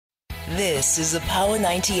This is a Power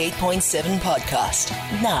 98.7 podcast.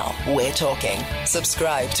 Now we're talking.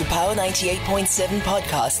 Subscribe to Power 98.7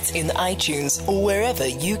 podcasts in iTunes or wherever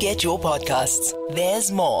you get your podcasts.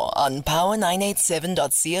 There's more on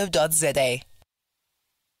power987.co.za.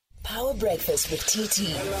 Power Breakfast with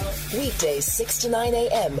TT. Weekdays 6 to 9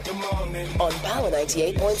 a.m. on Power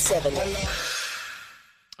 98.7.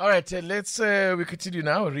 All right, we continue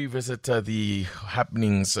now, revisit the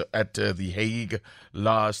happenings at The Hague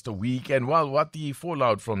last week and what the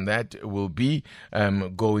fallout from that will be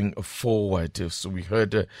going forward. So we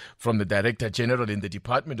heard from the Director General in the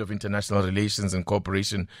Department of International Relations and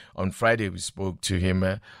Cooperation on Friday. We spoke to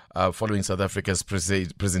him following South Africa's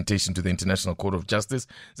presentation to the International Court of Justice.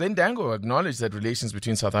 Zane Dango acknowledged that relations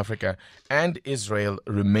between South Africa and Israel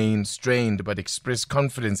remain strained, but expressed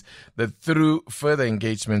confidence that through further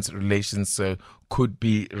engagement, relations could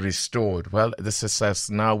be restored. Well, this is us.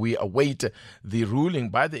 Now we await the ruling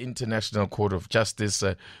by the International Court of Justice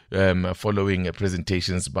following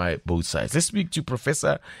presentations by both sides. Let's speak to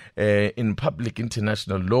Professor in Public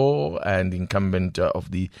International Law and incumbent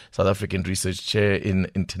of the South African Research Chair in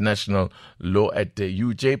International Law at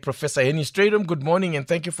UJ, Professor Henny Strydom. Good morning and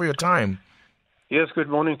thank you for your time. Yes, good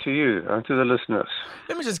morning to you and to the listeners.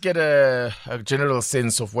 Let me just get a general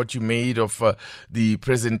sense of what you made of the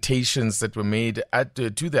presentations that were made to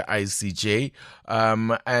the ICJ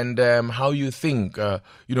and how you think,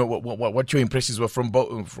 what your impressions were from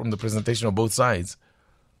the presentation of both sides.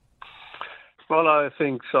 Well, I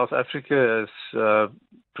think South Africa has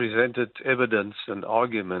presented evidence and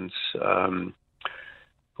arguments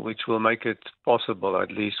which will make it possible,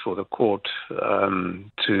 at least for the court,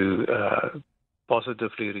 to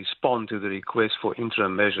positively respond to the request for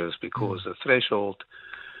interim measures, because the threshold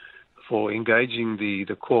for engaging the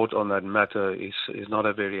court on that matter is not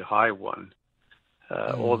a very high one.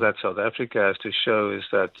 All that South Africa has to show is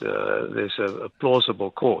that there's a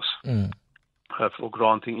plausible cause for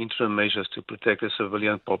granting interim measures to protect the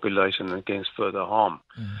civilian population against further harm.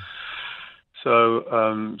 So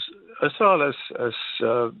Israel has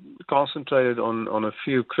concentrated on a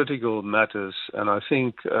few critical matters, and I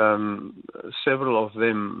think several of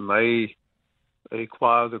them may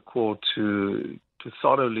require the court to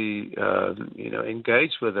thoroughly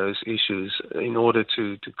engage with those issues in order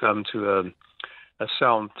to come to a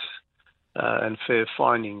sound and fair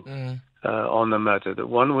finding on the matter. The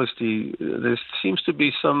one was there seems to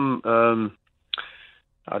be some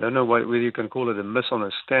I don't know whether you can call it a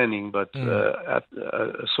misunderstanding, but a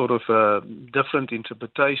sort of a different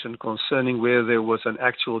interpretation concerning where there was an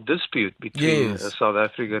actual dispute between South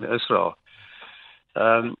Africa and Israel.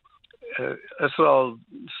 Israel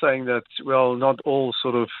saying that, well, not all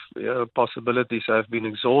sort of possibilities have been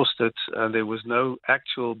exhausted, and there was no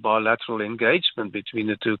actual bilateral engagement between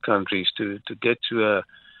the two countries to get to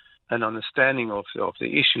an understanding of the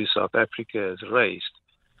issues South Africa has raised.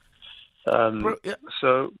 How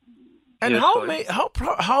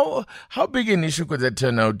big an issue could that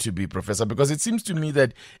turn out to be, Professor? Because it seems to me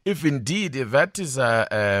that if that is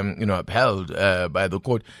upheld by the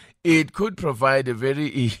court, it could provide a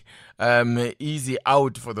very easy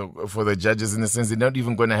out for the judges, in the sense they're not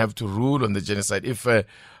even going to have to rule on the genocide if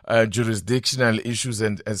jurisdictional issues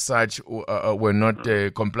and as such were not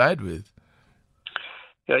complied with.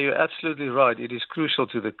 Yeah, you're absolutely right. It is crucial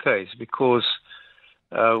to the case because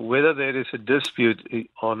whether there is a dispute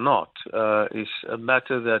or not is a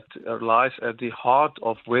matter that lies at the heart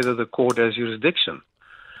of whether the court has jurisdiction.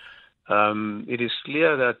 It is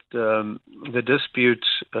clear that the dispute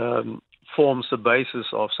forms the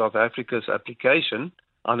basis of South Africa's application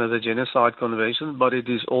under the Genocide Convention, but it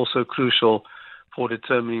is also crucial for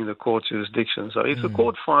determining the court's jurisdiction. So if the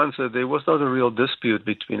court finds that there was not a real dispute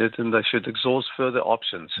between it and they should exhaust further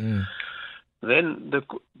options, then the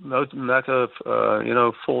matter,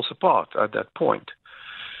 falls apart at that point.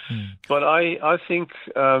 But I think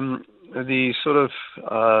the sort of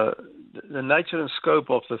the nature and scope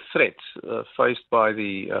of the threat faced by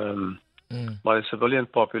the civilian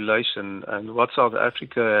population and what South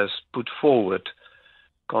Africa has put forward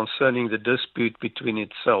concerning the dispute between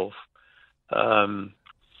itself and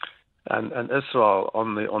Israel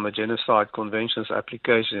on the Genocide Convention's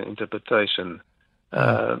application and interpretation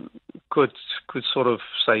could sort of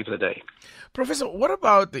save the day. Professor, what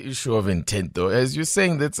about the issue of intent, though? As you're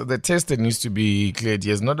saying, that's the test that needs to be cleared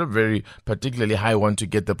here is not a very particularly high one to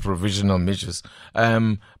get the provisional measures.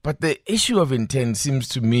 But the issue of intent seems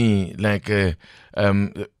to me like a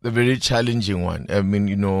very challenging one. I mean,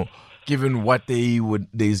 given what the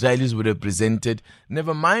Israelis would have presented,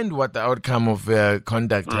 never mind what the outcome of their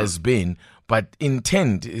conduct has been, but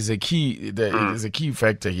intent is a key. Is a key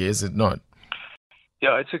factor here, is it not?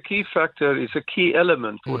 Yeah, it's a key factor. It's a key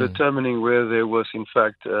element for determining whether there was, in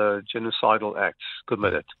fact, genocidal acts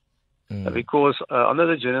committed. Because under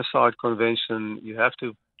the Genocide Convention, you have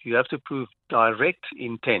to prove direct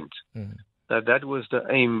intent. That was the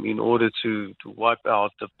aim in order to wipe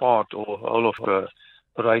out the part or whole of a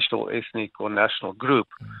racial, ethnic, or national group.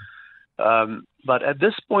 But at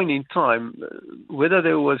this point in time, whether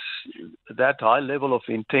there was that high level of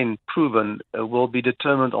intent proven will be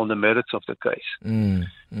determined on the merits of the case.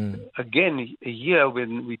 Again, here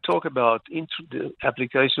when we talk about the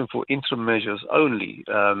application for interim measures only,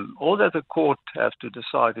 all that the court have to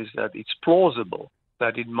decide is that it's plausible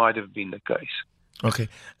that it might have been the case. Okay.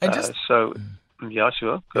 And yeah,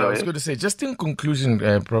 sure. I was going to say, just in conclusion,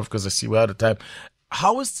 Prof, because I see we're out of time,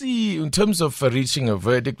 how is in terms of reaching a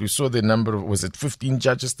verdict, we saw the number, was it 15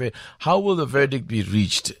 judges there? How will the verdict be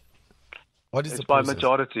reached? What is it's the by process?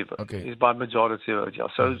 majority. Okay. It's by majority vote, yeah.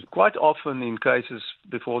 So quite often in cases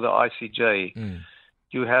before the ICJ,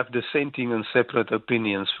 you have dissenting and separate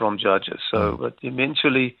opinions from judges. So, but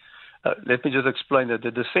eventually, let me just explain that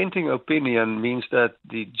the dissenting opinion means that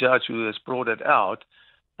the judge who has brought it out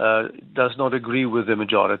does not agree with the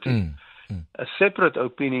majority. A separate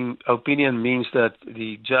opinion means that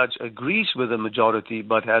the judge agrees with the majority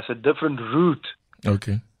but has a different route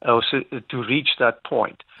to reach that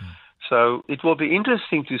point. So it will be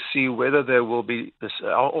interesting to see whether there will be,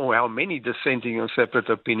 or how many dissenting and separate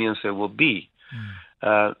opinions there will be,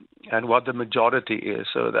 and what the majority is.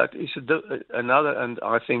 So that is another, and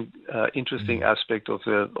I think, interesting aspect of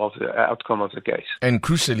the outcome of the case. And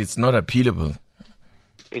crucially, it's not appealable.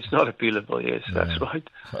 It's not appealable, yes, that's right.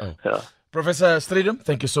 Yeah. Professor Strydom,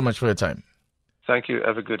 thank you so much for your time. Thank you.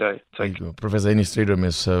 Have a good day. Thank you. Professor Henny Strydom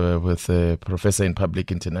is with Professor in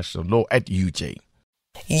Public International Law at UJ.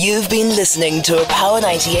 You've been listening to a Power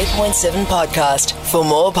 98.7 podcast. For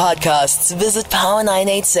more podcasts, visit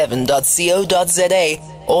power987.co.za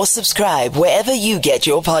or subscribe wherever you get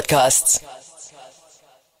your podcasts.